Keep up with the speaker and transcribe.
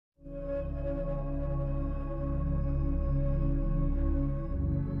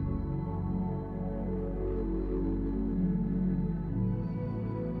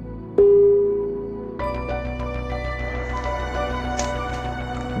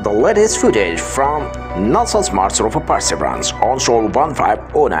The latest footage from NASA's Mars rover Perseverance on Sol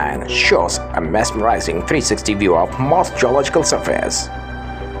 1509 shows a mesmerizing 360 view of Mars' geological surface.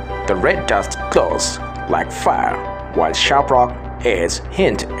 The red dust glows like fire, while sharp rock edges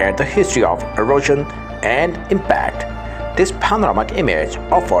hint at the history of erosion and impact. This panoramic image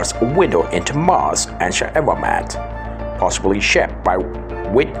offers a window into Mars' ancient environment, possibly shaped by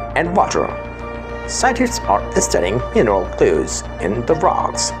wind and water. Scientists are studying mineral clues in the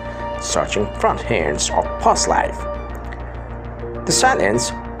rocks, searching front hints of past life. The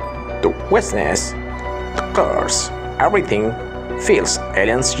silence, the vastness, the colors, everything feels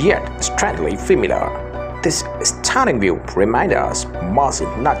alien yet strangely familiar. This stunning view reminds us Mars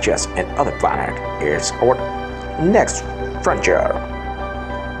is not just another planet, it's our next frontier.